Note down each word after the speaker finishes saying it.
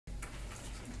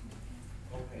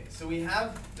so we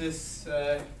have this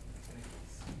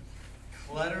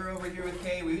clutter over here with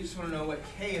k. We just want to know what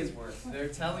k is worth. They're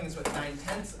telling us what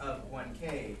 9/10 of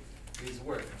 1k is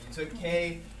worth. If you took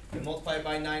k and multiplied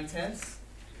by 9/10, it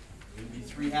would be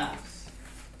 3/2.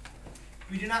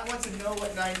 We do not want to know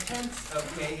what 9/10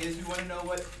 of k is. We want to know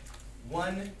what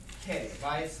 1k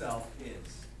by itself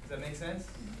is. Does that make sense?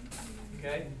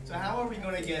 Okay. So how are we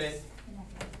going to get it?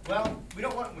 Well, we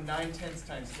don't want 9/10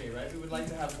 times k, right? We would like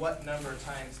to have what number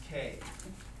times k?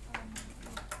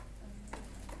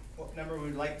 What number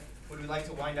would we like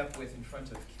to wind up with in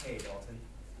front of k, Dalton?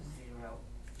 0.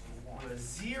 Well, a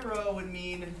 0 would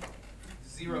mean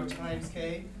 0 times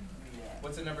k.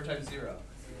 What's a number times 0?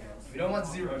 We don't want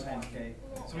 0 times k,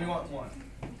 so we want 1.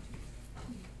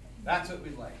 That's what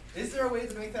we'd like. Is there a way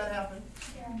to make that happen?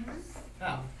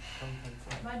 How?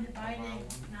 By dividing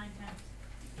 9/10.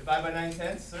 Divide by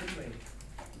 9/10? Certainly.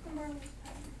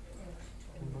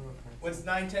 What's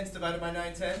 9/10 divided by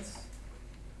 9/10?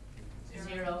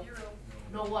 0.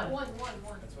 No, 1.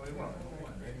 That's what we want.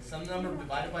 1, right? Some number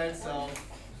divided by itself.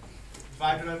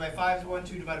 5 divided by 5 is 1.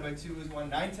 2 divided by 2 is 1.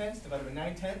 9/10 divided by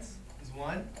 9/10 is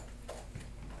 1.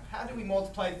 How do we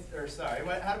multiply, or sorry,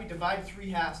 how do we divide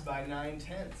 3/2 by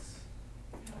 9/10?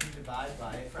 How do we divide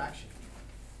by a fraction?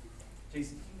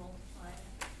 Jason?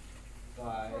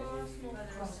 By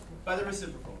the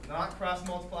reciprocal. Not cross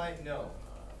multiply, no.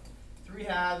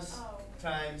 3/2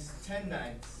 times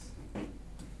 10/9.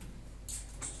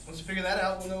 Once we figure that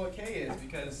out, we'll know what k is,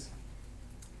 because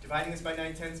dividing this by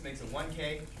 9/10 makes a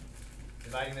 1k.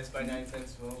 Dividing this by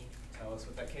 9/10 will tell us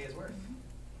what that k is worth.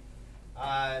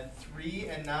 3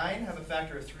 and 9 have a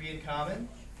factor of 3 in common.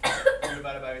 3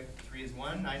 divided by 3 is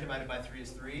 1. 9 divided by 3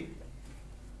 is 3.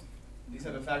 These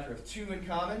have a factor of 2 in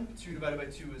common. 2 divided by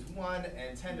 2 is 1,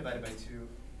 and 10 divided by 2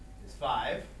 is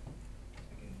 5.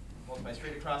 We can multiply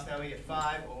straight across now. We get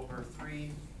 5 over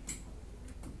 3.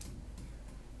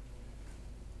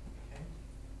 Okay.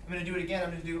 I'm going to do it again.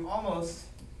 I'm going to do almost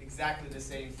exactly the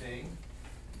same thing.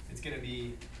 It's going to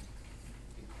be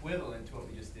equivalent to what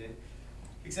we just did,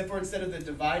 except for instead of the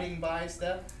dividing by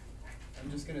step, I'm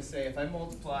just going to say if I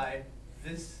multiply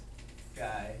this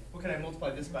guy, what can I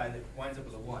multiply this by that winds up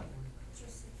with a 1?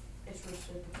 It's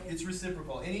reciprocal. It's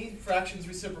reciprocal. Any fraction's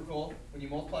reciprocal, when you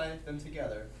multiply them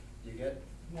together, you get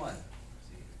 1.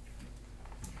 See?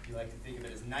 You like to think of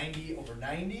it as 90 over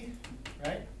 90,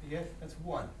 right? You get, that's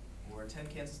 1. Or 10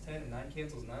 cancels 10 and 9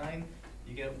 cancels 9,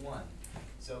 you get 1.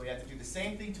 So we have to do the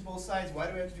same thing to both sides. Why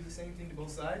do we have to do the same thing to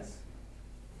both sides?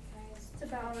 To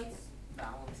balance.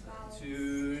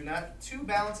 To not to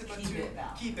balance it, but Keep to it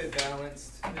balanced. keep it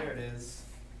balanced. There it is.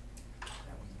 That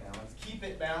one's balanced. Keep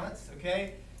it balanced,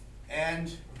 okay?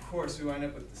 And of course we wind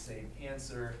up with the same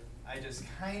answer. I just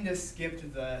kind of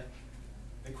skipped the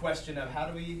question of how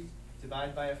do we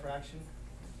divide by a fraction.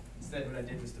 Instead what I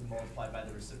did was to multiply by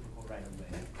the reciprocal right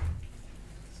away.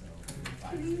 So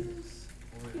 5 Can you- is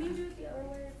 4. Can you do it the other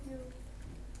way if you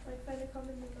like find a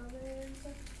common denominator and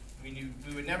stuff? We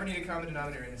would never need a common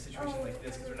denominator in a situation Oh, like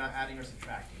this because we're not adding or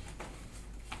subtracting.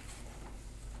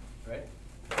 Right?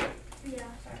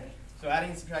 Yeah, sorry. So adding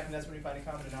and subtracting, that's when we find a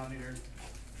common denominator.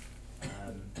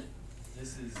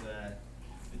 This is the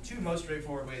two most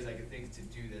straightforward ways I could think to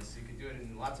do this. You could do it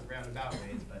in lots of roundabout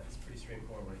ways, but it's pretty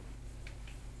straightforward.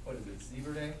 What is it,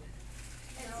 Zebra Day?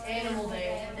 Animal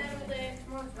Day. Animal Day.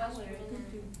 Tomorrow's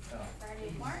Western. Oh.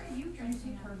 Friday. Why are you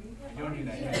drinking Kirby? You don't do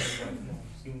that yet.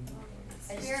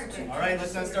 Spiritual. All right,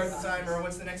 let's not start the timer.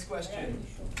 What's the next question?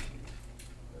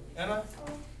 Emma?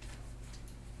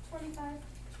 25.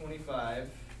 25.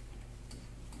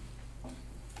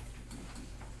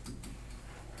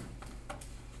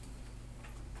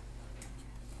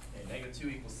 Okay, -2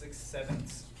 equals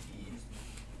 6/7 p.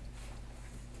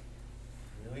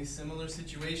 Really similar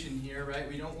situation here, right?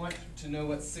 We don't want to know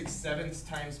what 6/7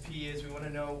 times p is. We want to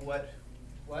know what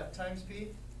times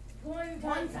p? 1 One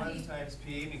times times. 1 times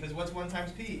p, because what's 1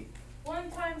 times p?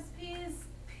 1 times P is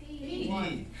P. P.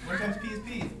 1 times p is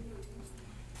p.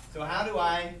 So how do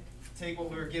I take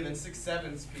what we were given,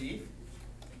 6/7 p,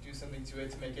 and do something to it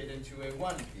to make it into a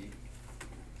 1p?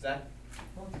 Is that?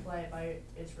 Multiply it by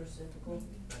its reciprocal.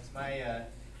 That's my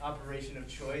operation of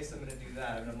choice. I'm going to do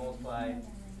that. I'm going to multiply.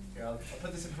 Here, I'll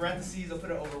put this in parentheses. I'll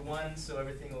put it over 1 so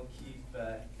everything will keep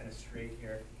kind of straight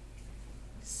here.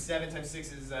 7 times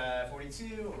 6 is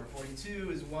 42. Over 42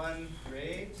 is 1.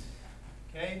 Great.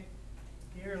 Okay.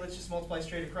 Here, let's just multiply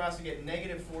straight across. We get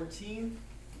 -14.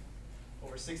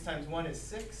 Over 6 times 1 is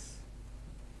 6.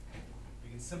 We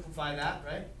can simplify that,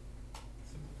 right?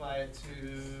 Simplify it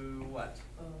to what?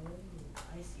 Oh,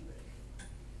 I see what it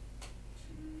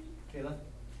Kayla?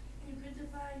 You could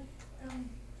divide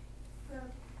the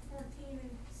 14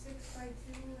 and 6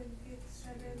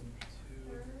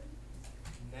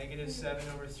 7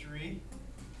 over 3.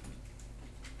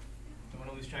 Don't want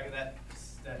to lose track of that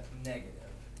negative.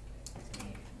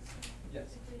 Yes.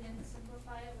 If we didn't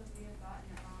simplify it, would we have gotten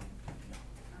it wrong? No.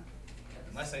 Okay.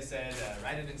 Unless I said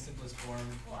write it in simplest form.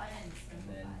 Well, I didn't And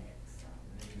then- simplify it, so.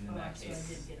 Even in Oh, that so I case,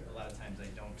 did get it a lot of times I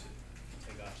don't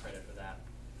take off credit for that.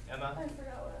 Emma? I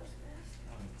forgot what I was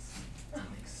gonna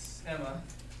ask. Emma?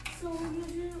 So when you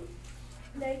do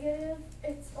negative,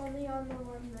 it's only on the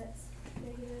one that's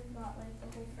negative, not like the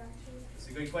whole fraction. It's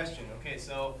a good question. Okay,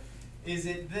 so is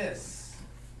it this?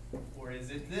 Or is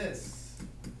it this?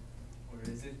 Or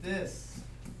is it this?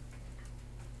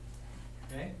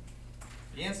 Okay?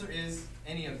 The answer is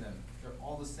any of them. They're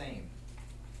all the same.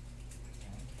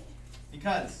 Okay?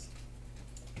 Because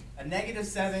a negative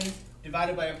 7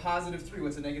 divided by a positive 3,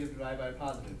 what's a negative divided by a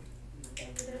positive?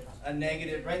 Negative. A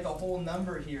negative, right? The whole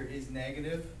number here is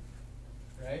negative,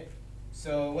 right?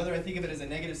 So whether I think of it as a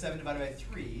negative 7 divided by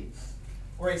 3,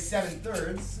 or a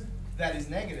 7/3, that is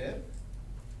negative,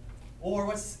 or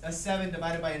what's a 7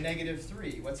 divided by a negative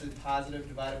 3? What's a positive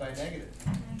divided by a negative?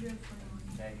 Negative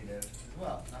 21. Negative as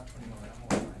well, not 21, I'm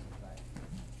multiplying by.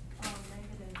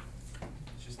 Negative.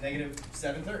 It's just negative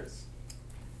 7/3.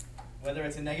 Whether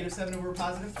it's a negative 7 over a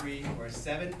positive 3, or a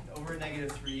 7 over a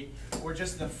negative 3, or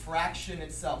just the fraction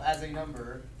itself as a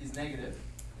number is negative,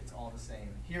 it's all the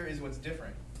same. Here is what's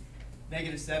different.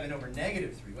 Negative 7 over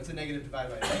negative 3. What's a negative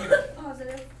divided by a negative?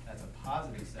 Positive. That's a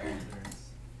positive 7/3.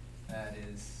 That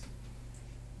is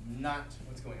not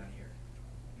what's going on here.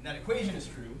 And that equation is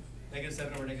true. Negative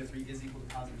 7 over negative 3 is equal to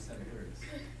positive 7/3.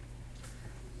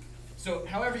 So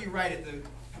however you write it,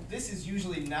 this is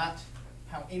usually not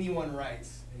how anyone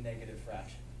writes a negative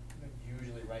fraction. You don't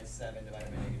usually write 7 divided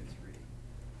by negative 3.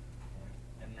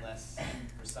 Okay? Unless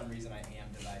for some reason I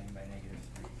am dividing by negative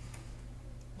 3.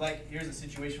 Like, here's a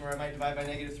situation where I might divide by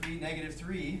negative 3. Negative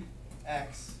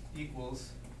 3x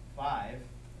equals 5.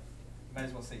 You might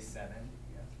as well say 7.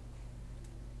 Yeah.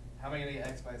 How am I going to get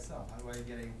x by itself? How do I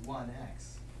get a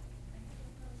 1x?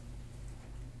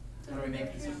 How do I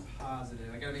make this a positive?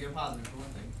 I got to make it a positive for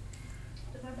one thing.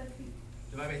 Divide by 3.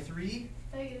 Divide by 3?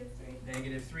 Negative 3.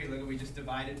 Negative 3. Look, we just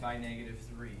divided by negative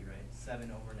 3, right?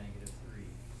 7 over negative 3.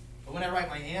 But when I write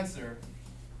my answer,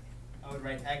 I would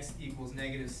write x equals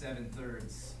negative 7/3.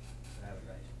 That's what I would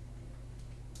write.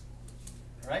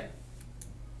 All right?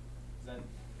 Is that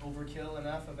overkill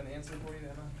enough of an answer for you,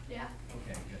 Emma? Yeah.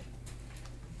 Okay, good.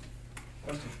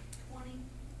 Question 20.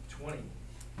 20.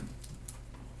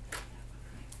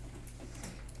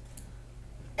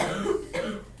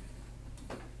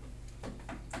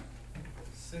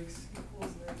 Six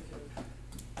equals negative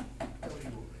W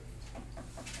over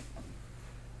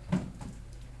 8.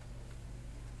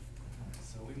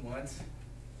 So we want.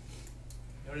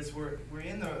 Notice we're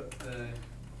in the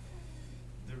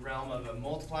realm of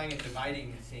multiplying and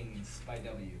dividing things by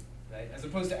W, right? As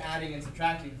opposed to adding and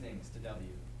subtracting things to W.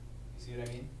 You see what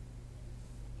I mean?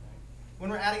 When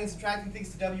we're adding and subtracting things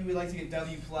to W, we like to get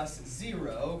W plus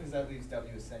 0, because that leaves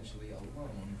W essentially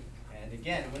alone. And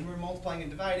again, when we're multiplying and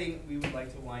dividing, we would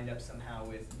like to wind up somehow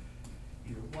with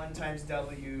either 1 times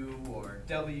W or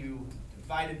W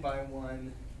divided by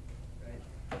 1, right?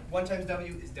 1 times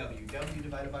W is W. W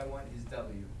divided by 1 is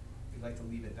W. We'd like to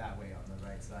leave it that way on the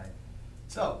right side.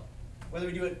 So, whether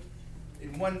we do it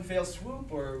in one fell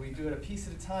swoop or we do it a piece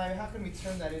at a time, how can we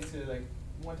turn that into like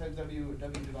 1 times W or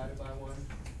W divided by 1?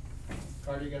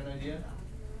 Carter, you got an idea?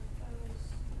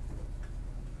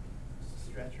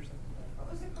 Stretch or something? What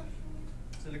was the question?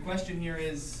 So the question here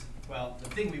is, well, the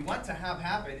thing we want to have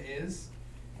happen is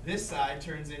this side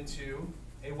turns into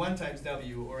a 1 times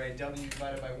W or a W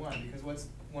divided by 1, because what's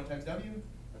 1 times W?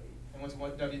 And what's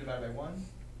W divided by 1?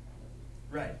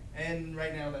 Right, and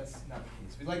right now that's not the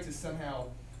case. We'd like to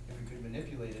somehow, if we could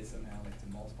manipulate it somehow, like to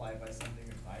multiply it by something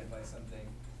or divide it by something,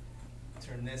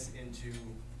 turn this into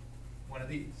one of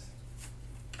these.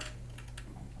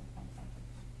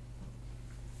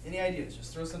 Any ideas?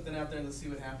 Just throw something out there and let's see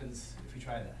what happens if we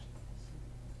try that.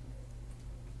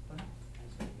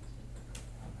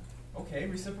 Okay,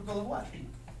 reciprocal of what?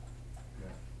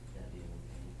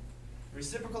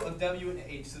 Reciprocal of W and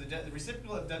H. So the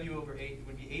reciprocal of W over 8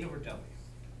 would be 8 over W.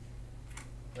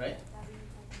 Right?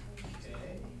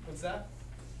 Okay. What's that?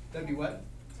 W what?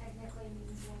 Technically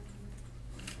means 1.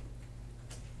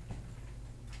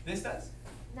 This does?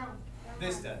 No.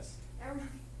 This does. Never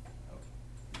mind.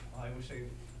 Okay. Well, I wish we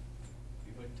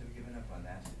wouldn't have given up on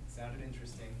that. It sounded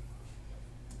interesting.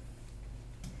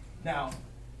 Now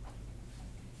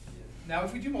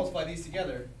if we do multiply these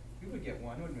together, we would get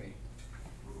 1, wouldn't we?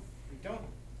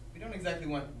 We don't exactly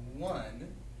want 1.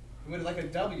 We would like a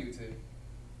W to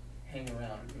hang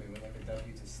around, wouldn't we? We would like a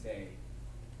W to stay.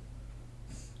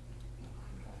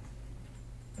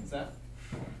 What's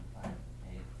that?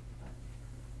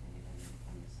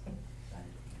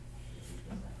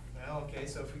 Well, okay,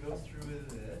 so if we go through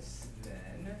this,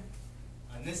 then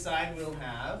on this side we'll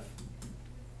have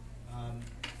a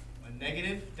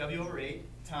negative w over 8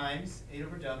 times 8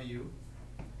 over w.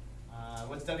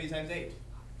 What's w times 8?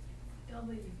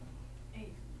 W.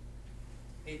 8.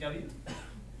 8w?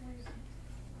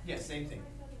 Yes, same thing.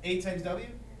 8 times w?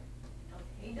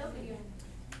 AW.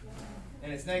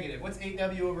 And it's negative. What's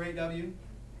 8w over 8w?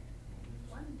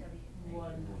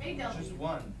 1W. It's just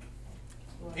 1.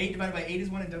 8 divided by 8 is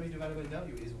 1, and w divided by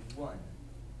w is 1.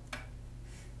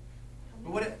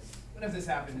 But what if this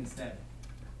happened instead?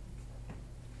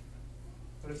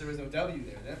 What if there was no w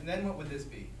there? Then what would this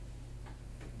be?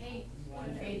 8.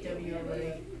 8W over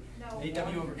 8. No.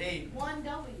 8w over 8.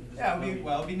 1W. Yeah,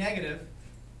 it'd be negative.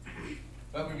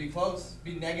 But we'd be close.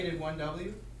 It'd be negative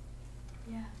 1w.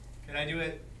 Yeah. Can I do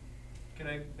it? Can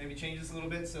I maybe change this a little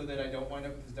bit so that I don't wind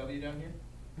up with this w down here?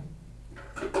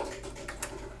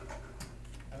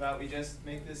 How about we just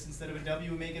make this, instead of a w,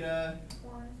 we make it a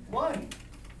 1.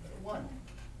 1.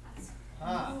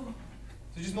 Ah.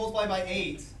 So just multiply by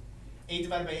 8. 8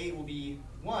 divided by 8 will be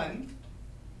 1.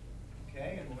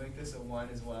 Okay, and we'll make this a 1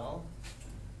 as well.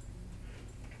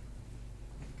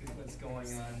 Look at what's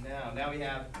going on now. Now we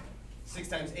have 6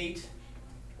 times 8.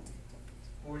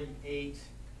 48.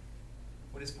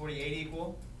 What does 48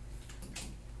 equal?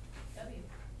 W.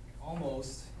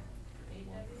 Almost.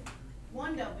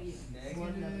 1W.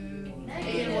 Negative.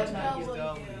 Negative one times W.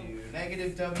 w.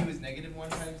 Negative w is negative 1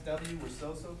 times w. We're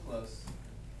so close.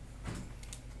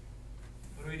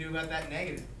 What do we do about that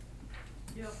negative?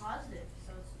 Do a positive,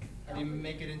 so it's. How do you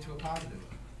make it into a positive?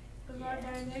 Divide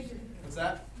by a negative. What's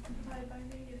that? Divide by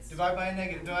negative. Divide by a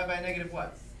negative. Divide by a negative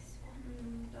what?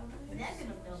 W.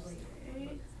 Negative W.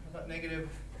 8. How about negative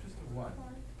just a 1? Oh,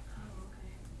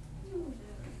 okay.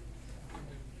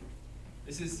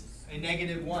 This is a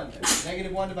negative 1.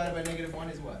 Negative 1 divided by negative 1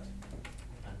 is what?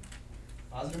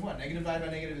 Positive 1. Negative divided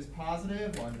by negative is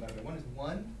positive. 1 divided by 1 is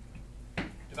 1.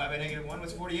 Divided by negative 1.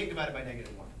 What's 48 divided by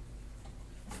negative 1?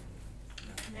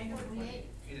 Negative 48.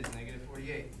 It is negative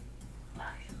 48.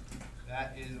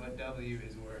 That is what w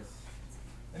is worth.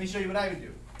 Let me show you what I would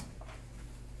do.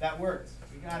 That worked.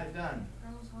 We got it done.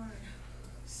 That was hard.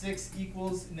 6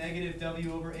 equals negative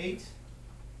w over 8.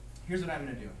 Here's what I'm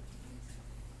going to do.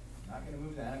 I'm not going to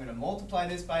move that. I'm going to multiply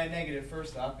this by a negative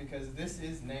first off, because this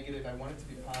is negative. I want it to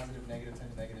be positive. Negative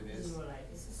times negative is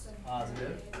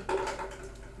positive.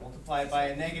 Multiply it by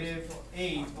a negative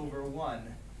 8 over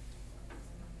 1.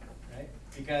 Right?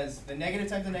 Because the negative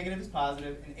times the negative is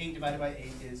positive, and 8 divided by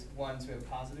 8 is 1, so we have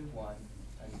positive 1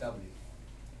 times w.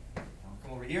 I'll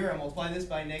come over here and multiply this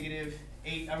by negative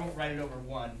 8. I won't write it over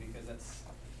 1 because that's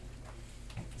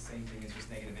the same thing as just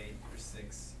negative 8 or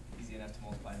 6. Easy enough to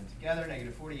multiply them together.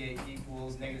 Negative 48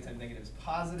 equals negative times negative is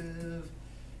positive.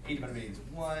 8 divided by 8 is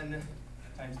 1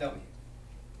 times w.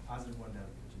 Positive 1w,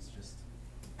 which is just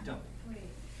w. Wait.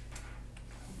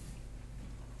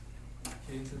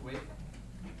 Kaden said wait.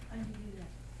 I did you do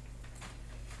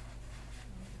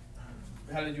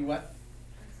that. How to do what?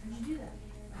 How'd you do that?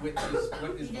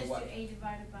 What is You the just what? do 8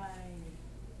 divided by.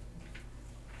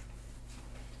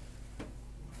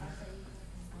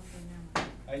 Okay, now.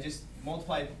 I just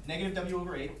multiplied negative w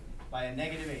over 8 by a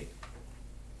negative 8. Okay?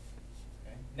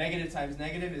 Negative times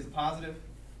negative is positive,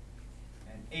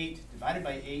 and 8 divided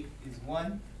by 8 is 1.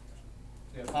 So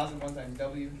we have positive 1 times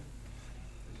w, so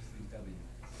just leaves w.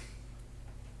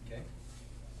 Okay?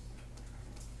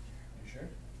 You sure?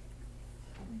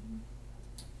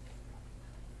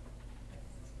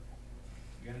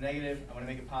 You got a negative, I want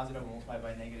to make it positive, I'll multiply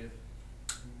by negative.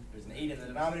 There's an 8 in the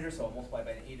denominator, so I'll multiply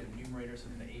by an 8 in the numerator, so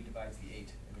then the 8 divides the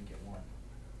 8, and we get 1.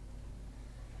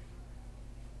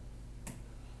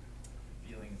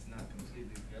 Feeling it's not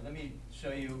completely clear. Let me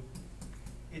show you.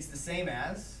 It's the same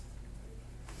as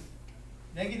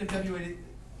negative w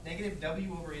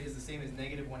over 8 is the same as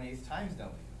negative 1/8 times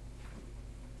w.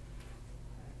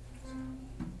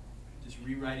 Just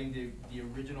rewriting the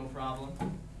original problem.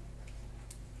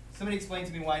 Somebody explain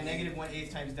to me why negative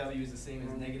 1/8 times w is the same as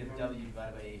negative w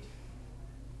divided by 8.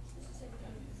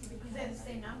 Because they're the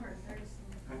same number. They're just.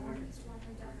 So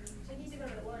it needs to go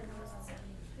to the 1.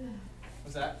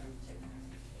 What's that?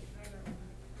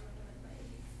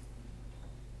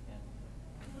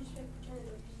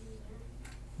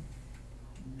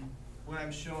 What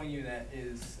I'm showing you that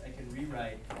is I can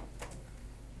rewrite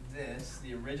this,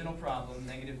 the original problem,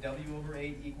 negative w over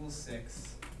 8 equals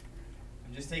 6.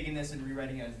 I'm just taking this and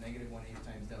rewriting it as negative 1/8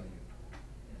 times w.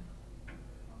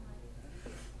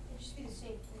 It should be the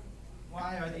same thing.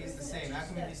 Why are these the same? How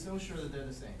can we be so sure that they're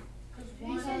the same? Cause You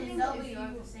one said and if W you-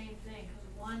 are the same thing, cause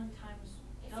one times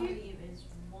If W you- is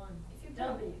one. If you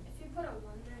W. put a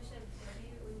 1 there instead of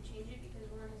W, it wouldn't change it because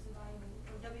 1 is the value,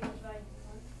 or W is the value of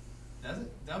 1. Does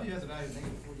it? W has a value of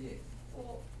 -48.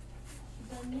 Well,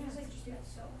 Then it yeah. was like just do it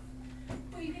so.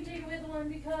 Well, you can take away the one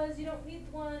because you don't need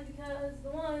the one because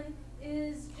the one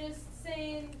is just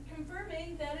saying,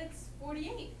 confirming that it's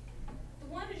 48. The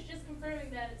one is just confirming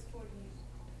that it's 48.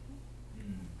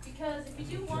 Because if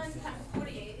you do 1 times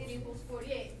 48, it equals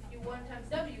 48. If you do 1 times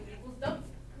W, it equals W.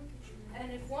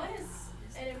 And if Hold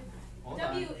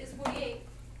W on. is 48,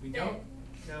 We then don't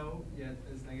know yet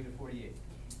as -48.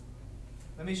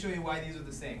 Let me show you why these are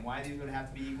the same, why these would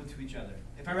have to be equal to each other.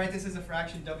 If I write this as a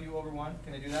fraction W over 1,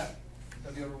 can I do that?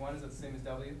 W over 1, is that the same as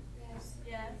W? Yes.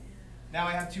 yes. Now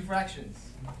I have two fractions,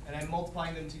 and I'm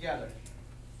multiplying them together.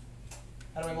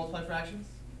 How do I multiply fractions?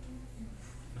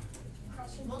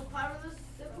 Multiply with the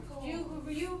reciprocal.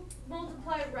 You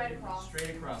multiply right across. Straight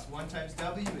across. 1 times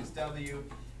W is W,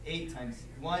 8 times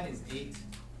 1 is 8,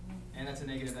 and that's a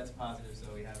negative, that's a positive,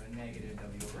 so we have a negative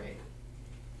W over 8.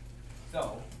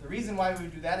 So, the reason why we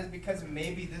would do that is because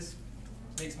maybe this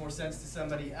makes more sense to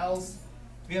somebody else.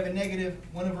 We have a negative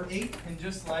 1 over 8, and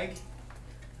just like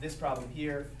this problem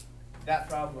here, that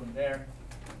problem there,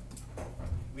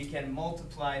 we can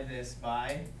multiply this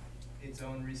by its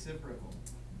own reciprocal.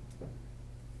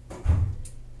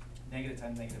 Negative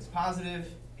times negative is positive.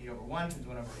 8 over 1 times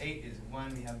 1 over 8 is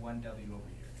 1. We have 1 W over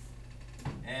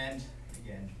here. And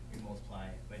again, we multiply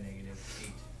by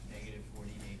 -8. Negative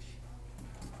 48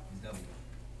 is W.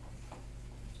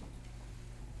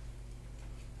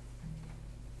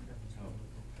 So,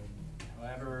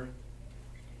 however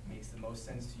makes the most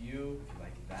sense to you. If you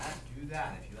like it that, do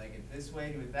that. If you like it this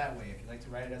way, do it that way. If you like to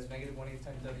write it as -1/8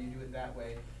 times W, do it that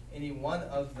way. Any one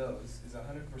of those is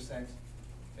 100%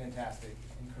 fantastic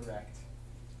and correct.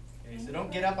 Okay, so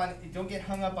don't get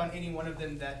hung up on any one of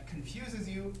them that confuses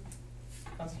you.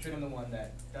 Concentrate on the one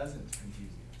that doesn't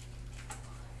confuse you.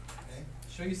 Okay?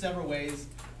 Show you several ways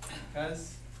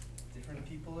because different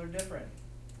people are different.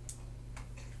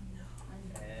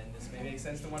 And this may make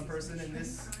sense to one person and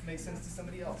this makes sense to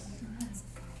somebody else.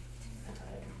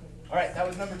 All right, that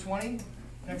was number 20.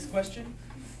 Next question.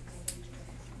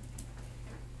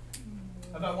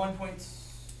 About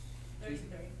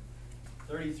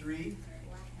 1.33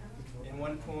 and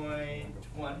 1.1.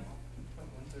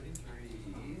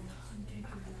 1.133.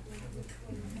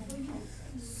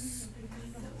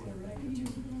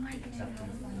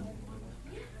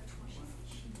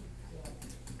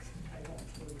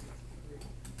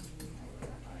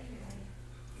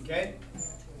 Okay?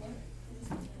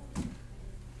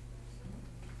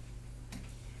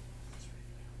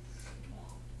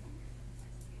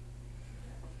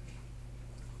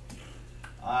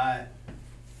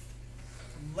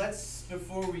 Let's,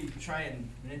 before we try and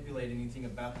manipulate anything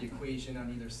about the equation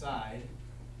on either side,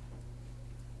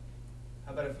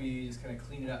 how about if we just kind of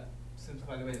clean it up,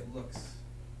 simplify the way it looks?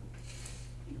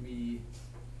 Can we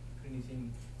put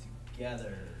anything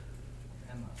together?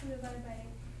 Emma? 2 divided by 8.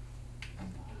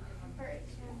 Or 8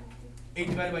 divided by 2. 8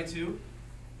 divided by 2?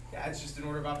 Yeah, it's just an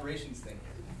order of operations thing.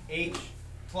 H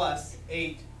plus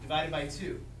 8 divided by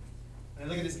 2. When I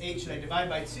look at this 8, should I divide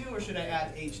by 2 or should I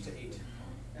add H to 8?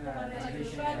 Divide by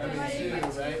Divide by 2, 2,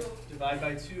 right? Divide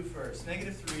by 2 first.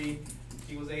 -3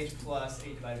 equals H plus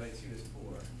 8 divided by 2 is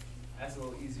 4. That's a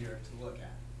little easier to look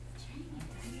at.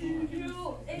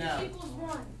 No, H No. equals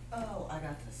 1. Oh, I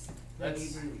got this.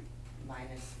 Let's- Then you do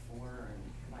 -4 and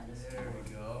 -4. There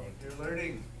we go. You're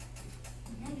learning.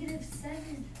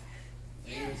 -7.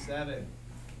 -7.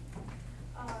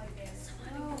 I guess.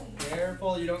 Oh.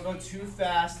 Careful, you don't go too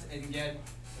fast and get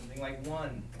something like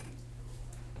 1.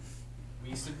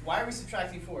 Why are we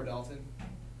subtracting 4, Dalton?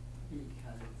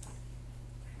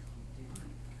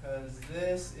 Because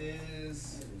this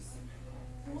is,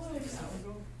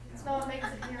 So it makes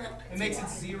it 0. it makes it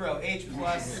 0. H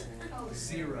plus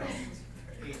 0.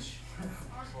 H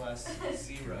plus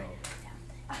 0.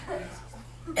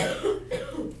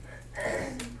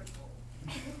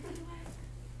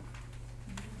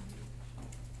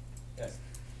 Yes.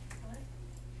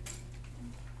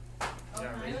 Oh,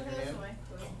 Yeah, can I raise look your this hand. way?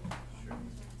 Sure.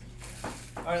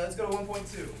 All right, let's go to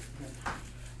 1.2.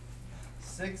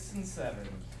 6 and 7.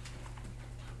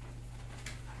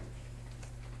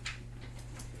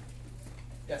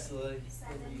 Yes, Lily.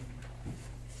 7.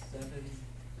 7.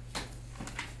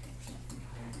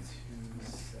 1.2,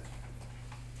 7.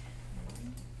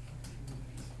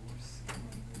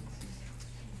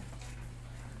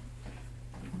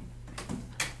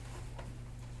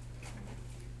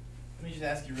 Let me just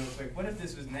ask you real quick. What if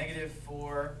this was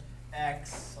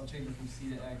 -4x? I'll change it from c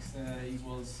to x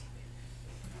equals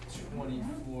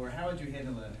 24. How would you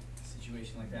handle a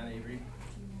situation like that, Avery?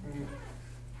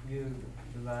 You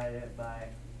divide it by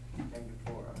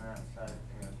 -4 on that side,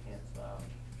 and it'll cancel out.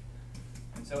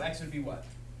 And so x would be what?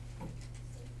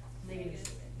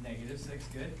 Negative. -6,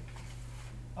 good.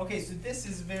 Okay, so this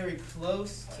is very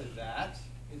close to that.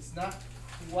 It's not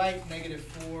quite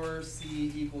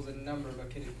 -4c equals a number, but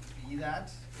could it be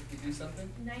that if we do something?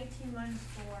 19 minus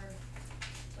 4,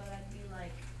 so that'd be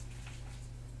like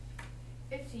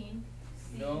 15.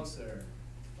 C. No, sir.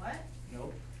 What?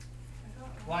 Nope. I got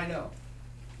wrong. Why no?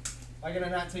 Why can I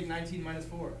not take 19 minus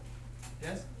 4?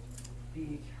 Yes?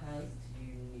 Because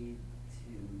you need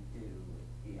to do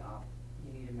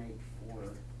you need to make 4,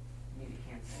 you need to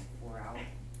cancel 4 out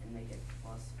and make it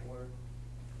 +4.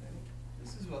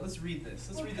 This is, well, let's read this.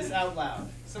 Let's read this out loud.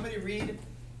 Somebody read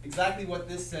exactly what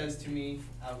this says to me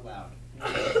out loud.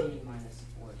 19 minus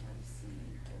 4 times C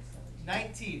equals 17.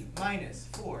 19 minus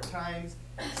 4 times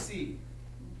C.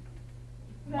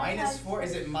 That Minus has 4,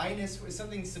 is it minus, is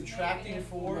something subtracting Negative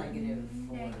 4?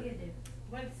 -4. Negative.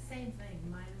 But it's the same thing,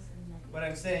 minus and negative. What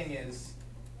I'm saying is,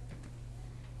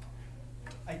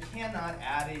 I cannot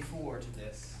add a 4 to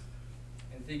this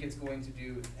and think it's going to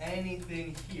do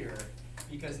anything here,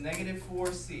 because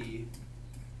 -4c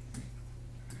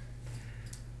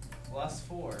plus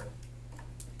 4,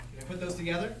 can I put those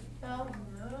together? No.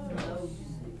 No.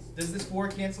 Does this 4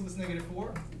 cancel this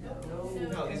 -4? No.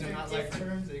 No, these are not like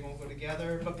different. terms, they won't go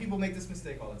together, but people make this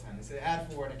mistake all the time, they say add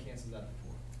 4 and it cancels out the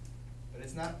 4. But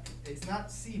it's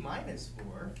not c minus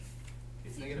 4,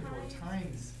 it's C -4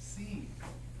 times c.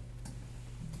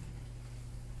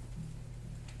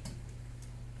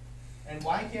 And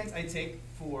why can't I take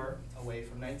 4 away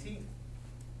from 19?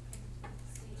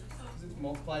 Because it's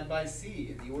multiplied by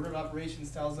c. The order of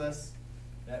operations tells us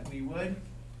that we would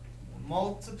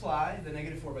multiply the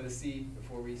 -4 by the c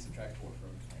before we subtract 4 from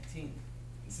 19.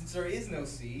 And since there is no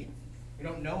c, we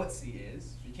don't know what c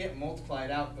is, we can't multiply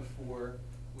it out before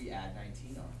we add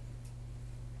 19 on.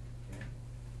 Okay.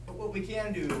 But what we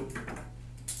can do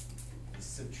is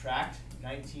subtract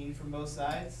 19 from both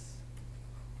sides.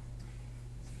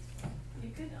 You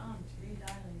could redilate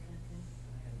that thing.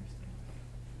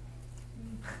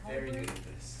 Very good at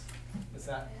this. What's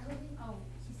that? Oh,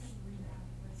 he said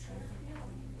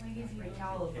redilate. Like if you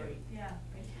Recalibrate. Yeah,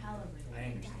 recalibrate. I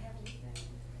understand.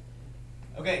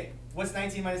 Okay, what's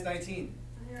 19 minus 19?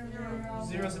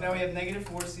 0, so now we have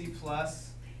 -4c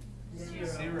plus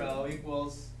 0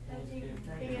 equals Two.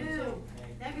 -2.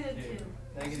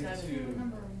 Negative 2.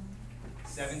 -2.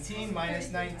 17 minus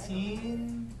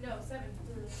 19. No, 7.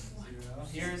 0.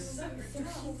 Here's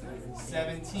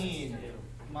 17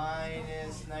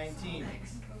 minus 19.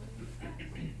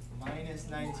 Minus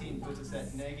 19 puts us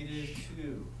at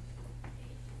 -2.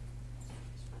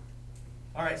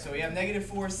 All right, so we have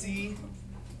 -4c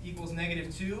equals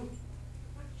 -2.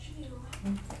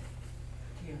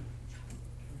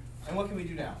 And what can we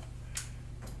do now?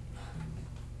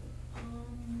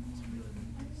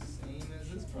 Same as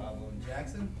this problem.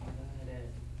 Jackson?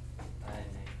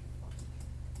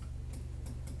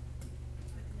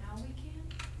 Now we can?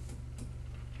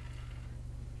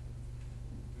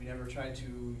 We never tried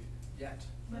to yet.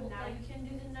 But Well, now like- you can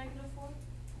do the -4?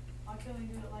 Why can't we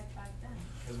do it like back then?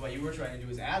 Because what you were trying to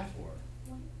do is add 4.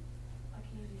 Why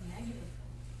can't you do negative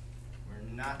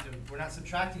 4? We're not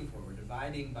subtracting 4, we're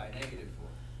dividing by -4.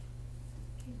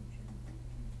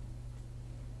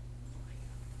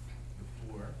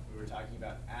 Before, we were talking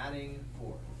about adding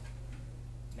 4.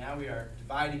 Now we are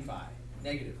dividing by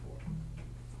 -4.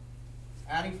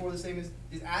 Adding 4 the same as,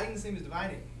 is adding the same as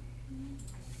dividing?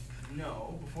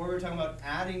 No, before we were talking about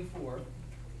adding 4,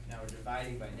 now we're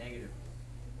dividing by -4.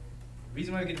 The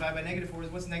reason why we can divide by -4 is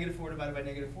what's -4 divided by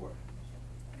 -4?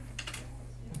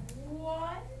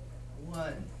 1.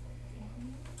 1.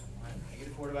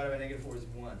 -4 divided by -4 is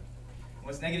 1. And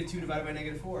what's -2 divided by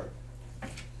 -4?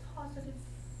 Positive.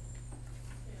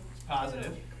 It's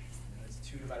positive. And it's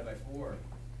 2 divided by 4.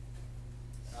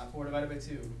 Not 4 divided by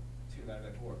 2. 2 divided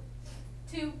by 4.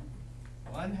 2.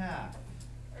 1/2.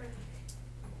 Or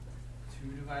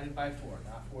 2 divided by 4,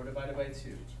 not 4 divided by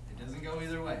 2. It doesn't go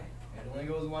either way. It only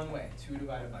goes one way. 2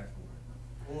 divided by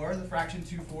 4. Or the fraction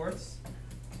 2/4,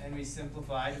 and we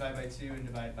simplify, divide by 2 and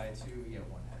divide by 2, we get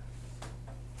 1/2.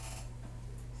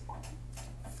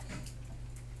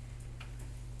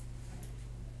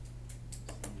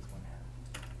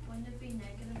 Wouldn't it be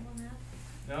 -1/2?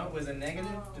 No, it was a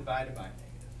negative Oh. divided by negative.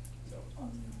 So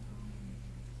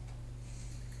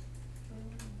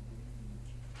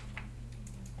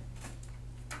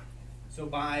So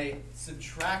by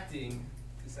subtracting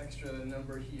this extra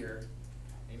number here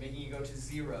and making it go to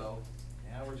 0,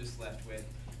 now we're just left with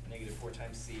negative 4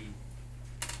 times c,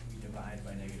 we divide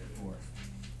by negative 4.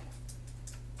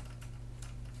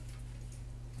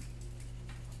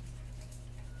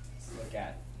 Let's look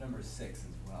at number 6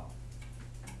 as well.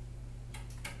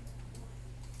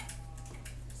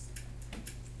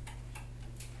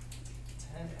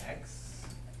 X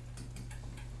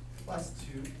plus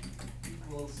 2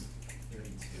 equals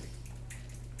 32.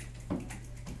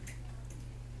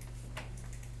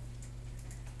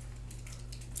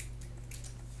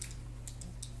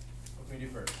 What can we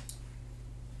do first?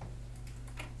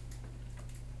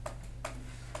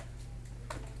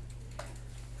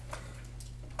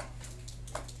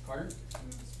 Carter?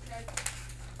 Subtract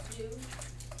 2,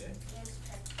 Okay. and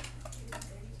subtract 2, 32.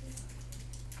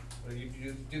 What if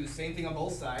you do the same thing on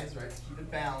both sides, right? Keep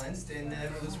it balanced, and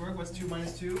then will this work? What's 2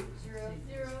 minus 2? 0,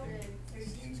 0, and 32.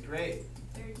 Seems great.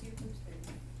 32 times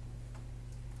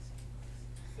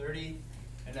 30,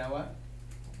 and now what?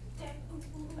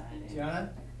 Tiana?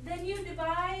 Then you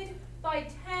divide by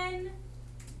 10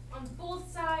 on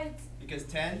both sides Because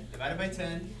 10 divided by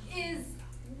 10 is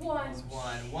 1. is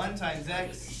 1. 1 times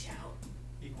x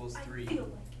equals 3. I feel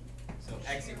like So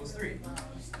x equals 3.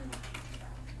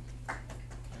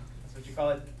 That's what you call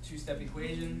a two-step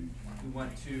equation. We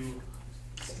want to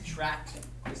subtract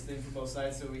this thing from both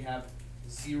sides so we have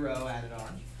 0 added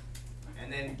on.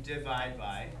 And then divide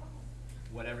by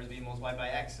whatever's being multiplied by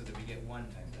x so that we get 1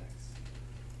 times x.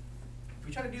 If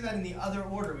we try to do that in the other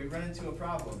order, we run into a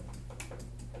problem.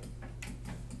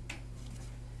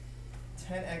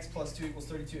 10x plus 2 equals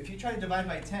 32. If you try to divide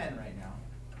by 10 right now,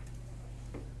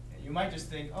 you might just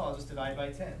think, oh, I'll just divide by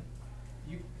 10.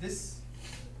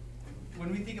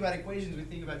 When we think about equations, we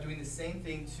think about doing the same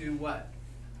thing to what?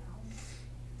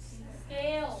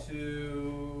 Scale.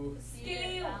 To,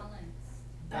 Scale.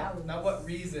 not what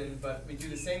reason, but we do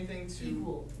the same thing to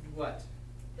Equal. what?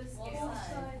 The Both scale.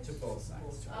 sides. To both sides.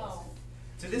 Both To both Oh. sides.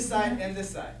 To this side and this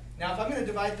side. Now, if I'm going to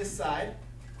divide this side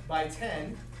by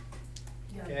 10,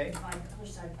 okay. Divide the other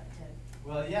side by 10.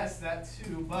 Well, yes, that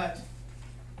too, but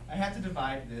I have to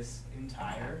divide this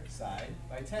entire side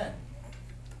by 10.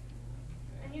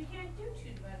 And you can't do 2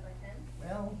 divided by 10.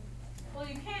 Well, Well,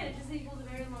 you can, it just equals a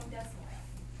very long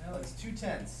decimal. it's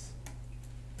 2/10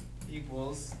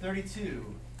 equals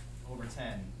 32 over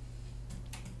 10.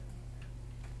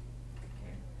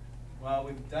 Okay. Well,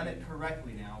 we've done it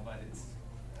correctly now, but it's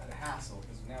a hassle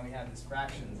because now we have these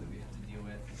fractions that we have to deal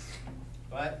with.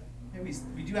 But here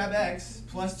we do have x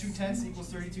plus 2/10 equals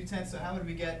 32/10. So how would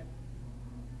we get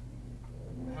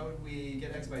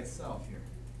x by itself here?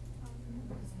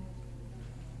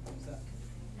 What's that?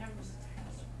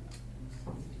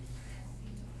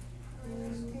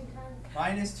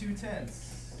 Minus 2/10.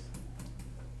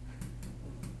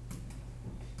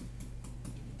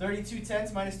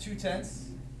 32/10 minus 2/10. Is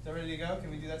that ready to go?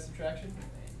 Can we do that subtraction?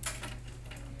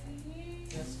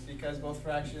 Yes, because both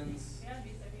fractions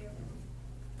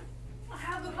I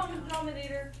have the common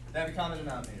denominator. they have a common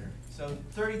denominator. So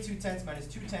 32/10 minus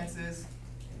 2/10 is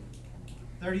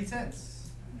 30/10.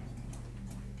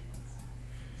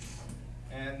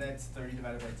 And that's 30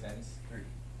 divided by 10 is 3.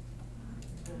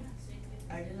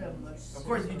 I did have much. Of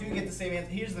course, you do get the same answer.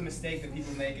 Here's the mistake that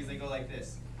people make is they go like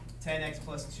this. 10x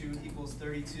plus 2 equals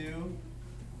 32.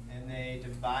 And they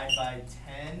divide by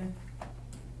 10.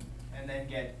 And then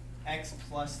get x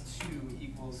plus 2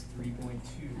 equals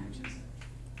 3.2, which is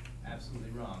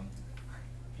absolutely wrong.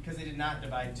 Because they did not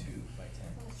divide 2 by 10.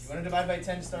 If you want to divide by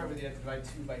 10 to start with, you have to divide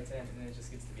 2 by 10, and then it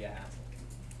just gets to be a hassle.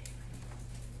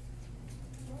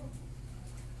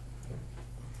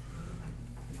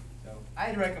 So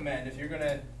I'd recommend, if you're going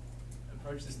to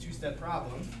approach this two-step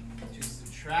problem, to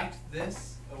subtract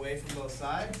this away from both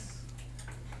sides.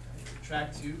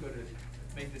 Subtract 2,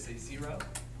 make this a 0,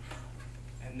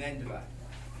 and then divide.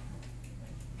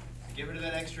 Get rid of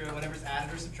that extra, whatever's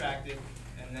added or subtracted,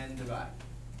 and then divide.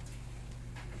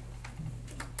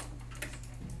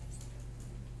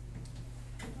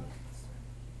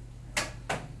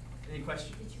 Any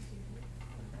questions?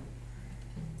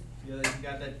 You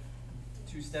got that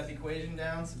two-step equation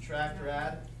down, subtract or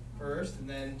add first, and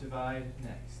then divide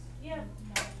next. Yeah.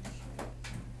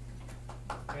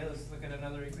 Okay, let's look at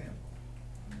another example.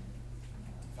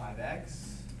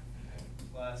 5x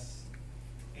plus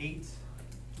 8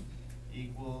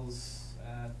 equals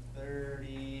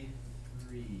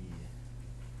 33.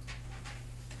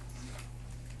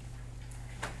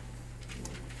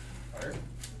 Art?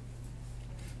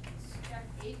 Subtract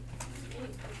 8, 8,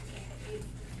 8,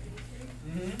 33.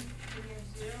 Mm-hmm. Then you have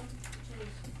 0, which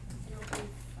is, it'll be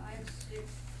 5,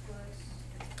 6 plus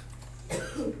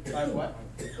 5 what?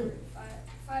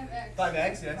 5x.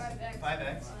 5x, yes. 5x.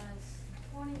 5x. Plus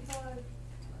 25. plus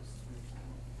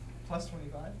plus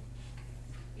 25?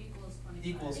 Equals 25.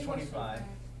 Equals 25.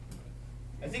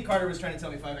 I think Carter was trying to tell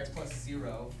me 5x plus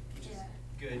 0, which is Yeah.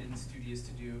 good and studious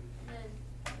to do. Then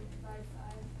divide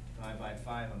 5, Divide by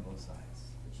 5 on both sides.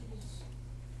 which is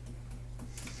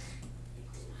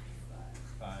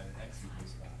 5, x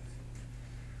equals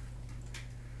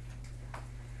 5.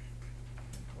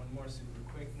 One more super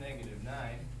quick, negative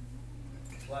 9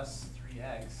 plus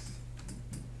 3x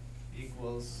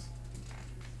equals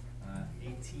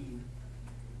 18.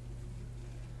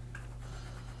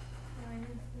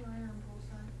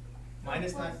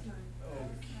 Minus 9? Okay.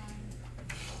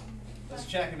 Let's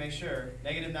check and make sure.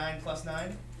 Negative 9 plus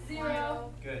 9?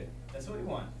 0. Good. That's what we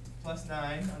want. Plus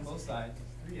 9 on both sides.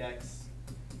 3x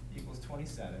equals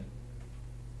 27.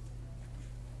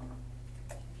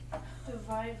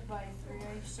 Divide by 3 on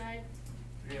each side.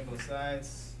 3 on both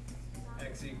sides.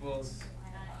 X equals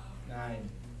 9.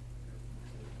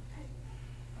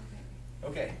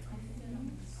 Okay.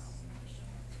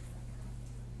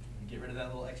 Get rid of that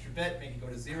little extra bit, make it go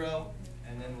to 0,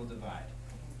 and then we'll divide.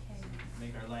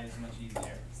 Make our lives much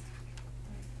easier.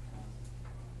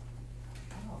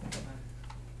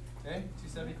 Okay, 2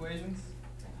 sub-equations.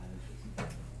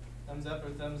 Thumbs up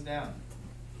or thumbs down?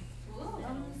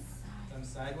 Thumbs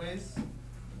sideways.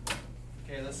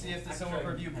 Okay, let's see if this homework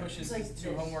review pushes It's like these 2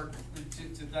 this. homework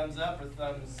to thumbs up or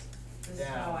thumbs This is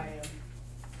how I down. am.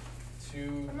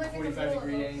 2 I'm like in the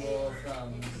 45-degree middle of angle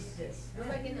thumbs. This. We're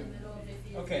like in the middle of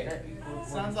it. Okay, That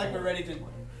equals sounds like we're ready to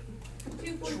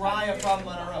 245 try a problem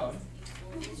on our own.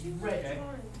 Right. Okay,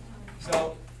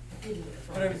 so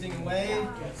put everything away. I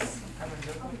need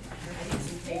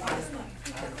some paper.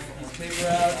 Piece of paper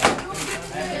out.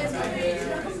 And it's right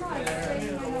there, right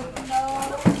there.